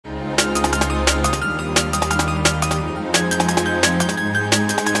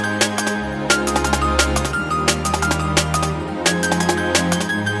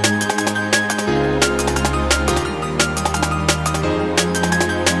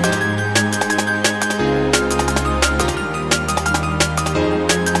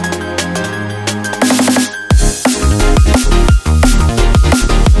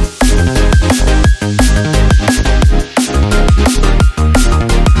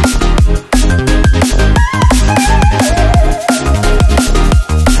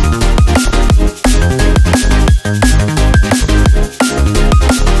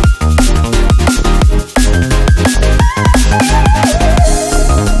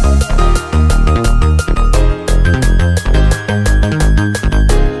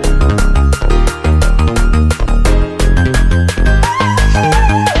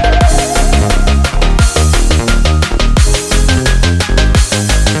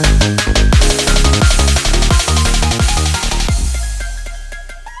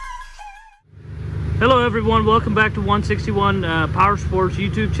everyone, welcome back to 161 Powersports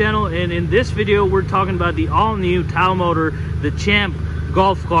YouTube channel. And in this video we're talking about the all-new Tao Motor, the Champ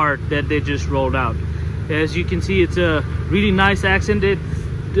golf cart that they just rolled out. As you can see, it's a really nice accented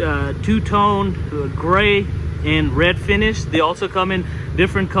two-tone gray and red finish. They also come in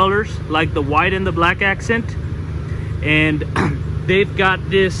different colors like the white and the black accent, and they've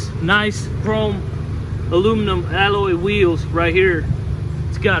got this nice chrome aluminum alloy wheels right here.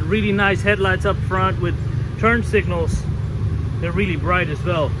 It's got really nice headlights up front with turn signals. They're really bright as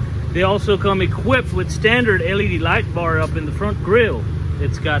well. They also come equipped with standard LED light bar up in the front grille.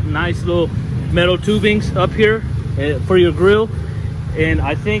 It's got nice little metal tubings up here for your grille, and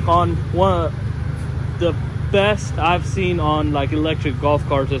I think on one of the best I've seen on like electric golf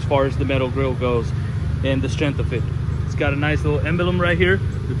carts as far as the metal grille goes and the strength of it. It's got a nice little emblem right here,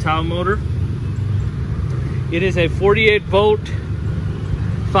 the Tao Motor. It is a 48 volt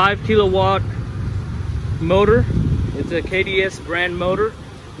 5 kilowatt motor. It's a KDS brand motor.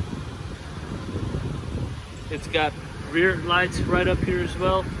 It's got rear lights right up here as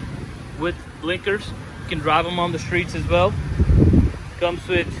well with blinkers. You can drive them on the streets as well. Comes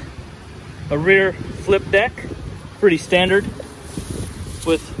with a rear flip deck, pretty standard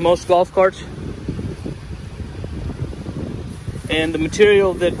with most golf carts. And the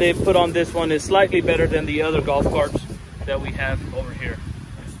material that they put on this one is slightly better than the other golf carts that we have over here.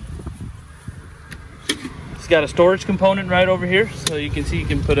 It's got a storage component right over here, so you can see you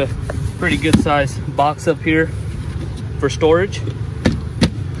can put a pretty good size box up here for storage.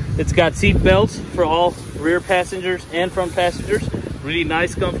 It's got seat belts for all rear passengers and front passengers. Really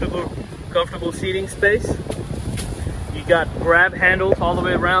nice, comfortable seating space. You got grab handles all the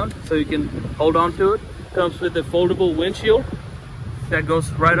way around so you can hold on to it. Comes with a foldable windshield that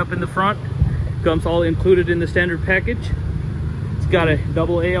goes right up in the front. Comes all included in the standard package. It's got a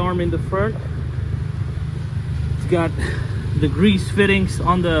double A arm in the front. It's got the grease fittings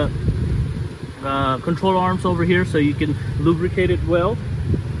on the control arms over here so you can lubricate it well.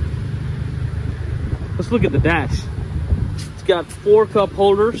 Let's look at the dash. It's got 4 cup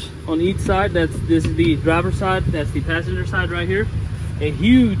holders on each side. This is the driver's side, that's the passenger side right here. A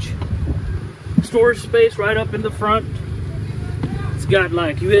huge storage space right up in the front. It's got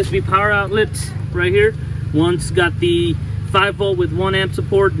like USB power outlets right here. One's got the 5 volt with 1 amp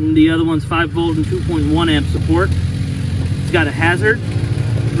support, and the other one's 5 volt and 2.1 amp support. It's got a hazard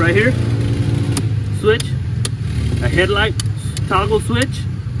right here, switch, a headlight toggle switch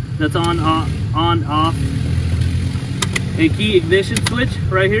that's on off, a key ignition switch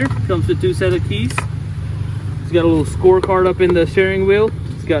right here. Comes with 2 sets of keys. It's got a little scorecard up in the steering wheel.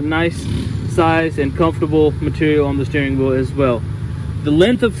 It's got nice size and comfortable material on the steering wheel as well. The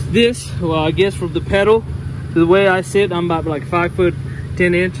length of this, well, I guess from the pedal to the way I sit, I'm about like 5 foot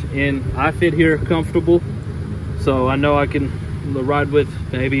 10 inch, and I fit here comfortable. So I know I can ride with,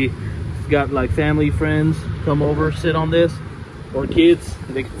 maybe got like family, friends come over, sit on this, or kids,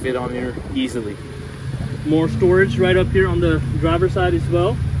 they can fit on here easily. More storage right up here on the driver's side as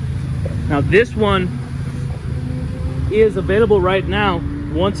well. Now this one is available right now,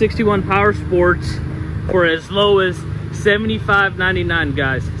 161 Powersports, for as low as $75.99,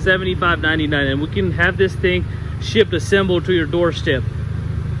 guys. $75.99, and we can have this thing shipped assembled to your doorstep.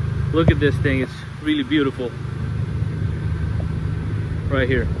 Look at this thing, it's really beautiful right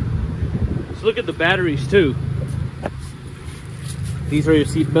here. Let's look at the batteries too. These are your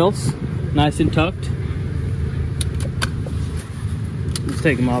seat belts, nice and tucked. Let's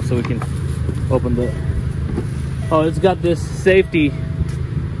take them off so we can open the... Oh, it's got this safety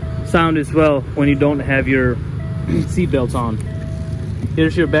sound as well when you don't have your seat belts on.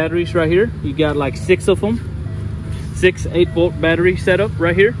 Here's your batteries right here. You got like 6 of them. 6 8-volt battery setup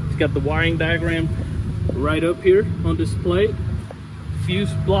right here. It's got the wiring diagram right up here on display.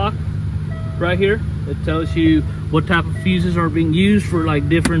 Fuse block right here. It tells you what type of fuses are being used for like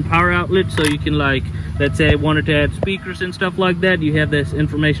different power outlets, so you can, like, let's say I wanted to add speakers and stuff like that, you have this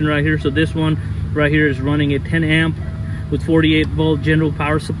information right here. So this one right here is running a 10 amp with 48 volt general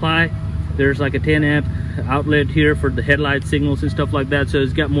power supply. There's like a 10 amp outlet here for the headlight signals and stuff like that, so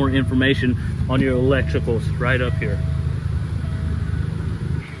it's got more information on your electricals right up here.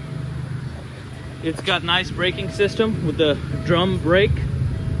 It's got nice braking system with the drum brake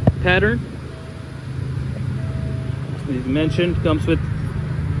pattern. As mentioned, comes with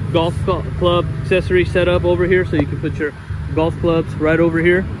golf club accessory setup over here, so you can put your golf clubs right over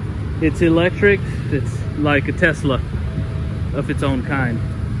here. It's electric. It's like a Tesla of its own kind.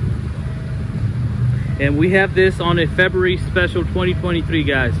 And we have this on a February special 2023,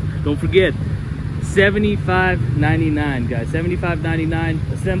 guys. Don't forget, $75.99, guys.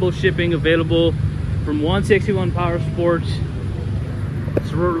 $75.99. Assembled shipping available from 161 Powersports.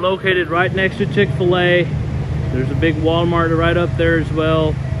 So we're located right next to Chick-fil-A. There's a big Walmart right up there as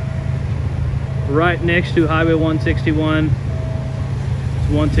well. Right next to Highway 161.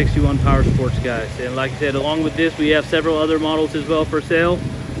 It's 161 Powersports, guys. And like I said, along with this, we have several other models as well for sale.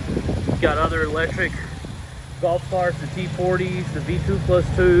 We've got other electric golf carts, the T40s, the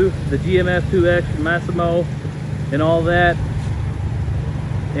V2+2, the GMF 2X, Massimo, and all that.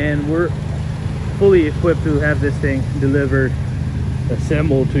 And we're fully equipped to have this thing delivered,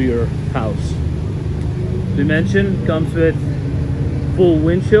 assembled to your house. We mentioned comes with full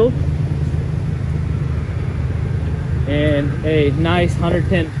windshield and a nice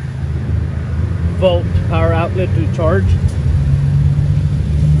 110 volt power outlet to charge.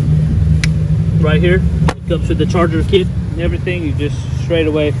 Right here, it comes with the charger kit and everything. You just straight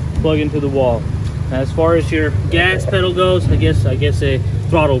away plug into the wall. As far as your gas pedal goes, I guess a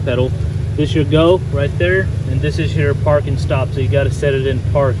throttle pedal. This is your go right there, and this is your park and stop. So you got to set it in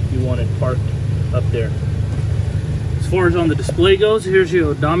park if you want it parked up there. As far as on the display goes, here's your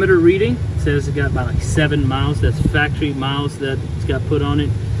odometer reading. It says it got about like 7 miles. That's factory miles that it's got put on it.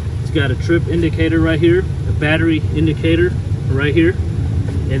 It's got a trip indicator right here, a battery indicator right here,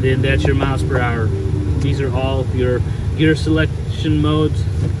 and then that's your miles per hour. These are all your gear selection modes.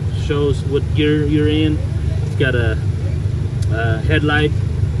 Shows what gear you're in. It's got a headlight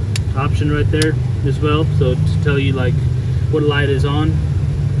option right there as well, so to tell you like what light is on.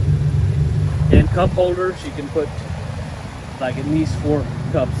 And cup holders, you can put like at least 4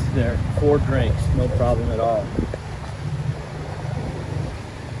 cups there, 4 drinks, no problem at all.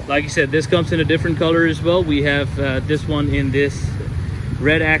 Like I said, this comes in a different color as well. We have this one in this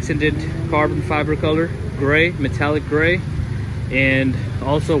red accented carbon fiber color, gray, metallic gray, and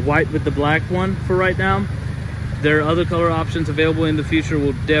also white with the black one for right now. There are other color options available in the future.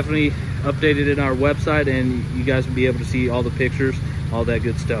 We'll definitely update it in our website, and you guys will be able to see all the pictures, all that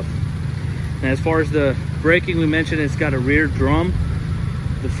good stuff. And as far as the braking, we mentioned it's got a rear drum.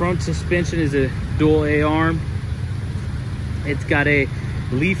 The front suspension is a dual A-arm. It's got a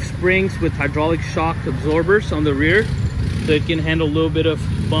leaf springs with hydraulic shock absorbers on the rear, so it can handle a little bit of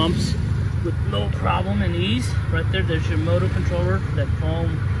bumps with no problem and ease. Right there, there's your motor controller, that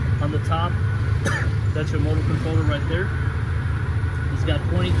foam on the top. That's your motor controller right there. It's got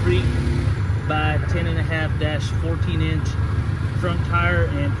 23 by 10.5-14 inch front tire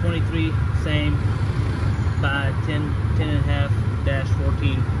and 23 same by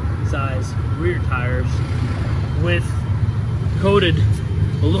 10.5-14 size rear tires with coated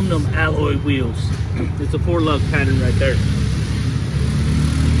aluminum alloy wheels. It's a 4-lug pattern right there.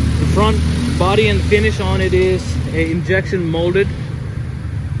 The front body and finish on it is a injection molded.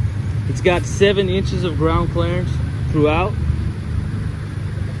 It's got 7 inches of ground clearance throughout,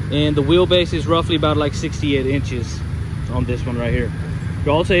 and the wheelbase is roughly about like 68 inches on this one right here.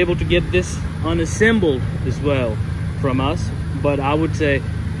 You're also able to get this unassembled as well from us, but I would say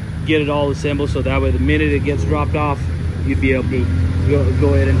get it all assembled, so that way the minute it gets dropped off, you'd be able to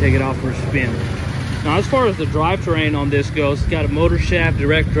go ahead and take it off for a spin. Now, as far as the drivetrain on this goes, it's got a motor shaft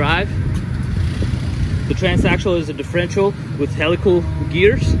direct drive. The transaxle is a differential with helical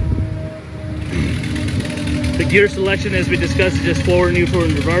gears. The gear selection, as we discussed, is just forward, neutral,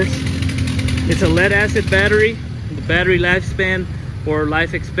 and reverse. It's a lead acid battery. The battery lifespan or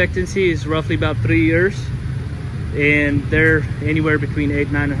life expectancy is roughly about 3 years, and they're anywhere between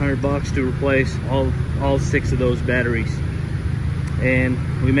 $800 and $900 to replace all 6 of those batteries. And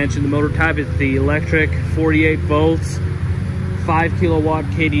we mentioned the motor type is the electric 48 volts 5 kilowatt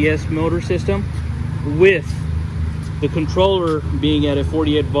KDS motor system, with the controller being at a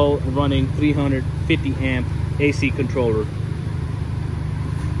 48 volt running 350 amp AC controller.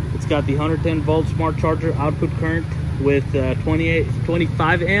 It's got the 110 volt smart charger output current with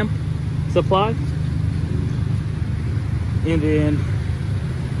 25 amp supply. And then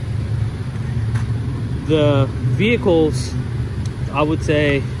the vehicles, I would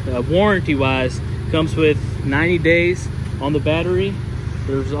say warranty wise, comes with 90 days on the battery.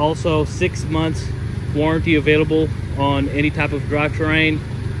 There's also 6 months warranty available on any type of drivetrain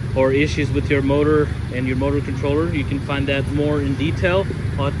or issues with your motor and your motor controller. You can find that more in detail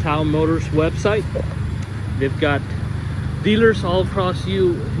on Tao Motor's website. They've got dealers all across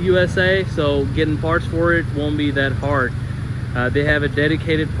USA, so getting parts for it won't be that hard. They have a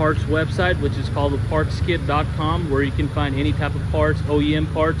dedicated parts website, which is called thepartskit.com, where you can find any type of parts,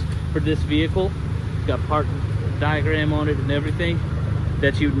 OEM parts for this vehicle. It's got part diagram on it and everything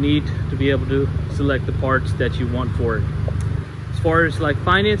that you need to be able to select the parts that you want for it. As far as like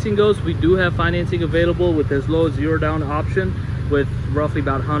financing goes, we do have financing available with as low as $0 down option with roughly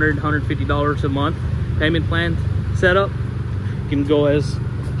about $150 a month payment plan setup. You can go as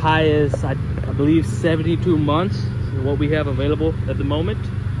high as I believe 72 months is what we have available at the moment.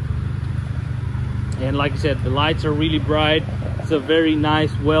 And like I said, the lights are really bright. It's a very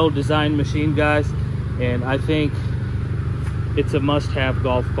nice, well-designed machine, guys, and I think it's a must-have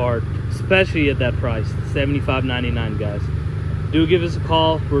golf cart, especially at that price, $75.99, guys. Do give us a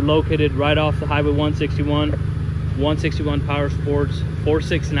call. We're located right off the Highway 161 Powersports,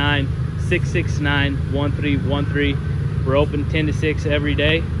 469-669-1313. We're open 10 to 6 every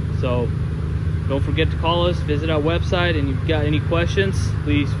day, so don't forget to call us, visit our website, and if you've got any questions,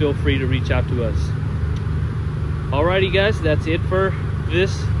 please feel free to reach out to us. Alrighty, guys, that's it for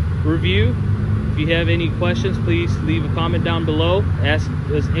this review. If you have any questions, please leave a comment down below. Ask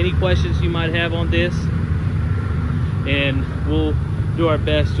us any questions you might have on this, and we'll do our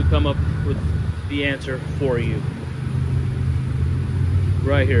best to come up with the answer for you.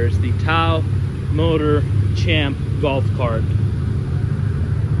 Right here is the Tao Motor Champ golf cart.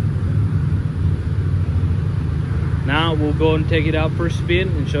 Now we'll go and take it out for a spin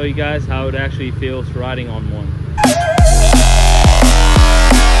and show you guys how it actually feels riding on one.